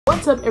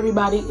What's up,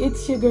 everybody?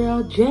 It's your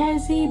girl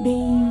Jazzy B,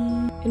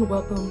 and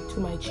welcome to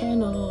my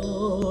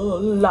channel.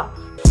 And I'm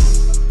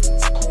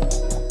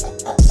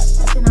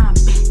back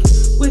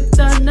with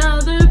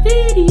another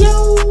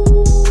video.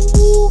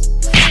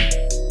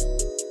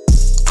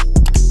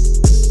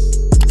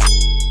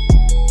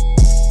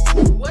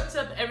 What's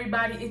up,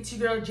 everybody? It's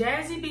your girl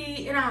Jazzy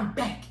B, and I'm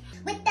back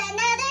with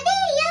another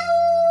video.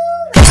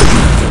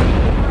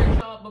 Alright,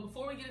 y'all, but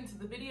before we get into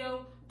the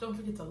video, don't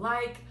forget to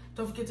like,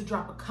 don't forget to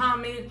drop a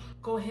comment,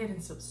 go ahead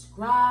and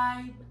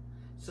subscribe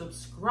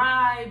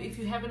if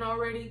you haven't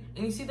already.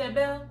 And you see that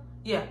bell?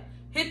 Yeah,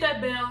 hit that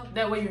bell,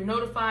 that way you're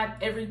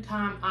notified every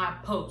time I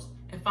post.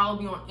 And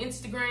follow me on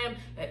Instagram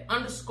at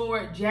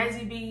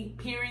 _JazzyB_,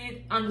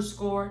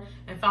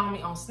 and follow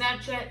me on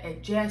Snapchat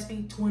at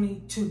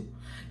JazzyB22.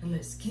 And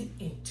let's get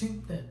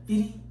into the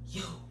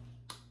video.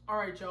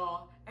 Alright,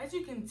 y'all, as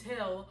you can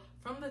tell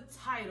from the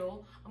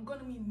title, I'm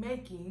gonna be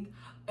making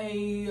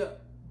a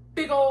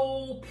big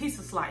old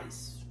pizza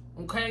slice.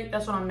 Okay,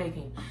 that's what I'm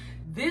making.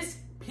 This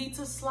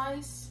pizza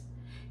slice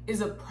is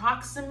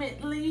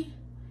approximately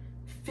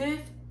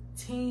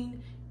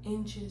 15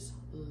 inches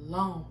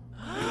long.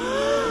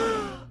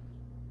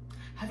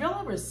 Have y'all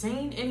ever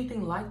seen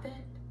anything like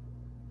that?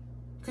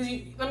 Cause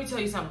let me tell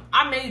you something.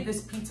 I made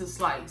this pizza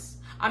slice.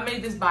 I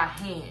made this by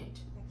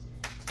hand.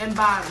 And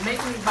by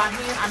making it by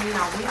hand, I mean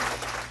I went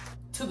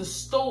to the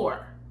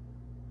store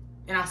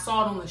and I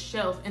saw it on the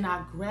shelf and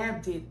I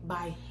grabbed it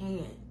by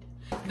hand.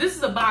 This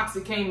is the box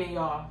it came in,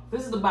 y'all.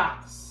 This is the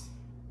box.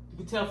 You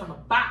can tell from the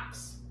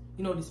box,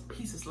 you know, this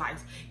pizza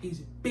slice is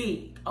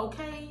big,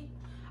 okay?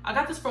 I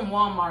got this from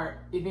Walmart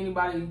if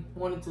anybody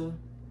wanted to,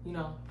 you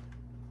know,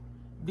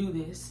 do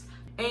this.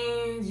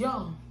 And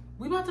y'all,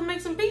 we about to make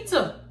some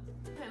pizza.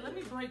 Okay, let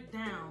me break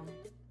down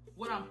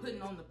what I'm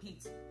putting on the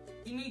pizza.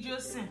 You need your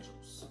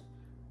essentials.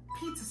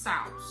 Pizza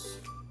sauce,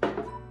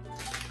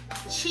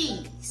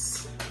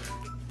 cheese,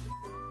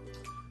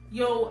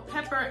 your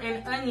pepper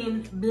and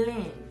onion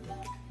blend,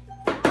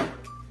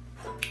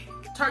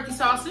 turkey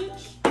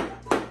sausage,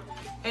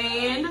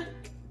 and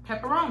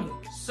pepperoni.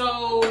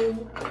 So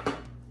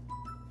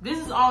this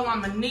is all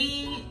I'm gonna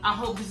need. I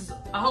hope this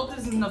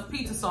is enough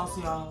pizza sauce,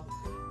 y'all,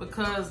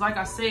 because like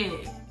I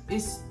said,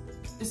 it's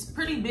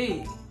pretty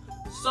big.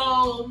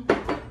 So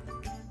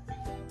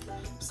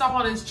stop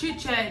all this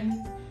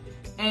chit-chatting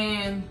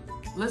and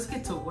let's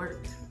get to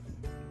work.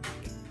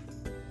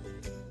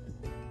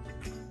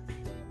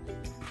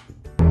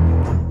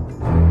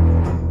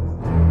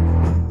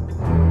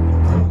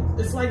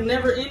 It's like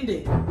never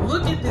ending.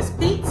 Look at this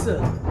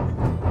pizza.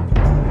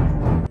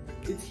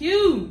 It's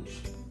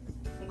huge.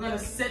 I'm gonna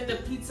set the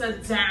pizza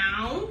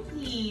down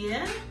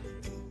here.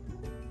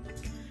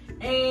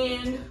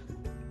 And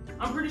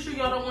I'm pretty sure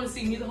y'all don't want to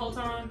see me the whole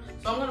time.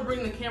 So I'm gonna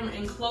bring the camera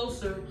in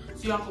closer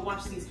so y'all can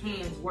watch these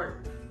hands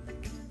work.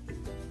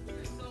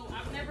 So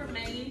I've never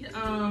made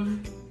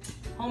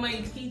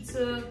homemade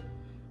pizza,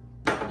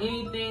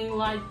 anything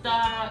like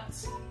that.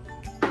 So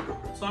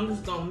I'm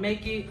just gonna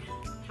make it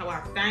how I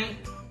think.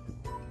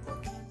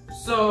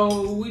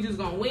 So we just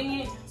gonna wing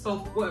it. So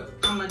what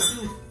I'm gonna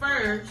do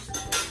first,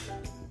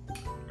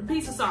 the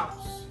pizza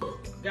sauce.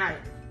 Got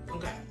it,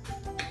 okay.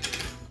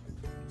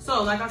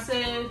 So like I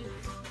said,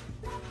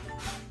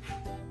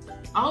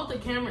 I hope the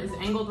camera is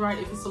angled right.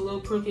 If it's a little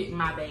crooked,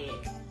 my bad.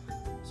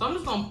 So I'm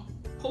just gonna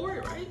pour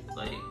it, right?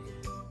 Like,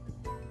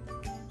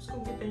 just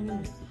gonna get that in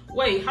there.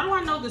 Wait, how do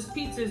I know this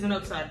pizza isn't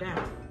upside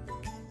down?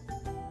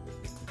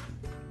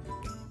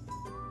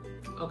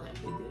 Okay,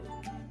 we good.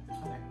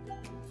 Okay.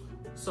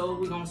 So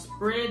we're gonna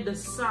spread the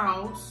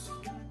sauce.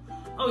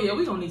 Oh yeah,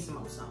 we're gonna need some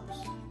more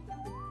sauce.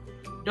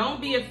 Don't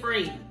be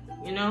afraid,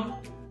 you know?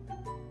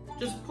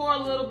 Just pour a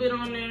little bit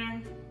on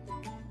there.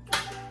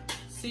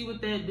 See what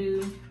that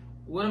do.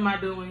 What am I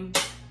doing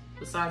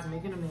besides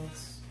making a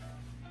mess?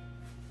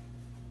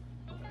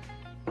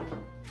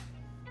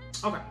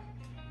 Okay.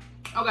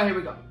 Okay, here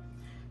we go.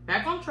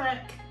 Back on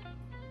track.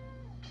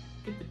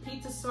 Get the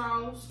pizza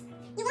sauce.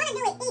 You want to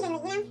do it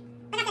evenly, you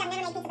know? Like I said, I've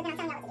never made pizza, but then I'll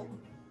tell you what to do.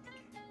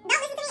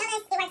 Don't listen to me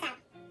unless it works out.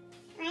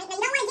 Alright? Now you don't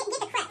want to get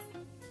the crust.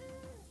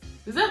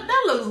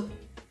 That looks,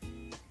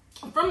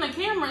 from the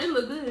camera, it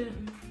looks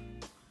good.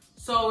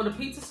 So the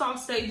pizza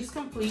sauce stage is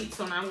complete.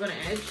 So now I'm gonna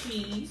add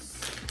cheese.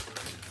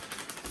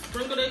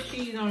 Sprinkle that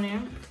cheese on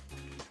there.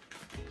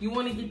 You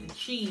want to get the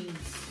cheese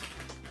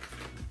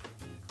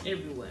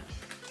everywhere.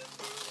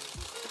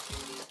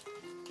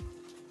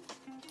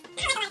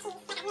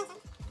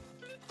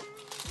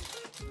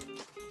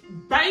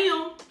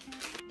 Bam!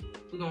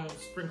 We're gonna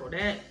sprinkle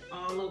that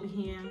all over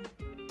here.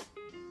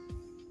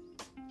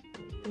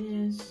 Like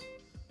this.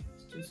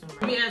 Let's do some.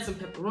 Let me add some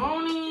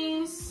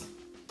pepperonis.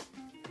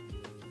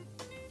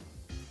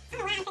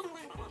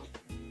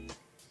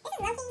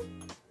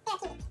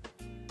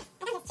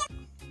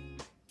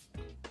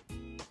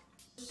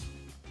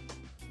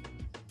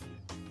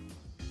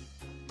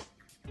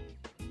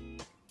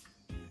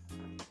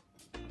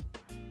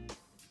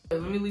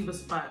 Let me leave a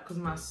spot because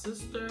my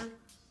sister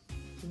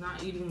is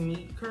not eating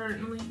meat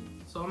currently.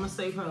 So I'm gonna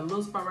save her a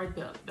little spot right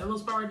there. That little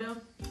spot right there,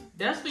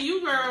 that's for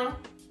you, girl.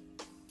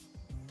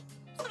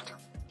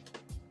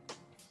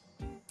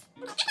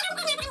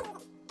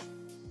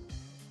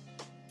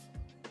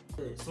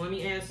 So let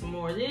me add some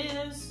more of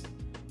this.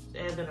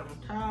 Add that on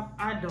top.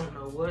 I don't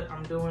know what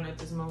I'm doing at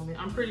this moment.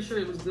 I'm pretty sure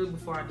it was good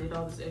before I did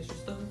all this extra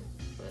stuff,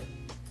 but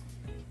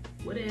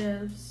what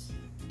else?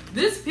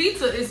 This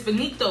pizza is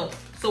finito.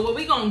 So what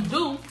we gonna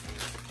do,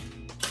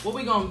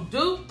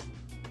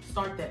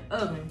 start that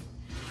oven.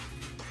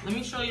 Let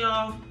me show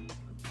y'all,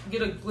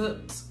 get a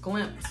glimpse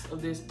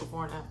of this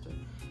before and after.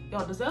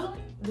 Y'all,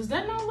 does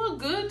that not look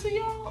good to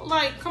y'all?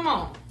 Like, come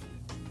on.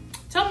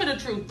 Tell me the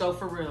truth though,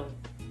 for real.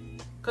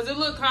 Cause it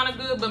look kind of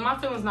good, but my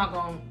feelings not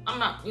gonna, I'm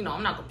not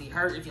gonna be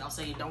hurt if y'all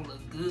say it don't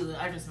look good.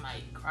 I just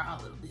might cry a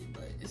little bit,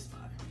 but it's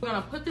fine. We're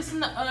gonna put this in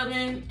the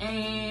oven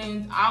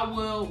and I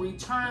will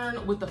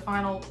return with the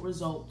final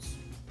results.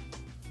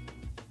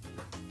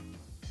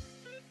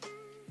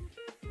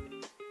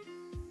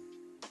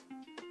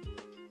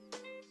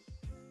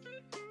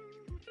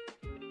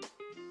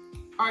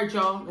 All right,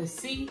 y'all, let's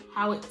see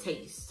how it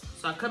tastes.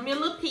 So I cut me a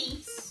little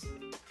piece.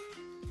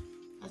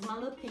 That's my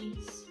little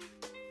piece.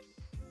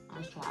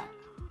 Let's try it.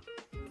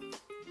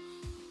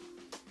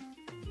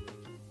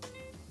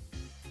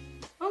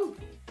 Oh,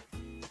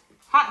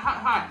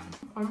 hot.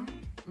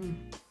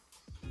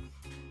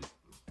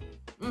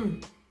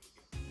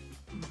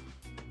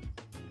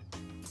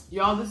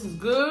 Y'all, this is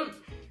good.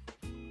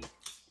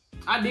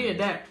 I did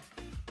that.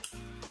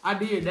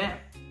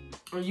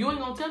 And you ain't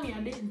gonna tell me I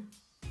didn't.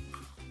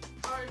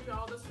 All right,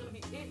 y'all, that's gonna be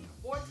it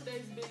for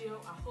today's video.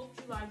 I hope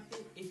you liked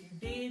it. If you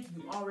did,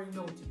 you already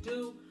know what to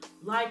do.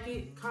 Like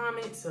it,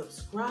 comment,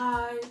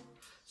 subscribe.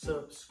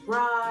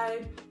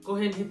 Go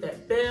ahead and hit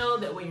that bell.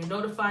 That way you're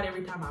notified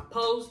every time I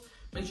post.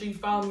 Make sure you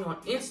follow me on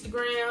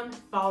Instagram.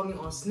 Follow me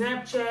on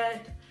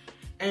Snapchat.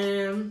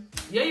 And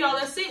yeah, y'all,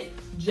 that's it.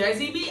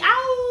 Jazzy B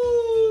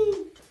out.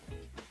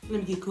 Let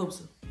me get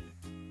closer.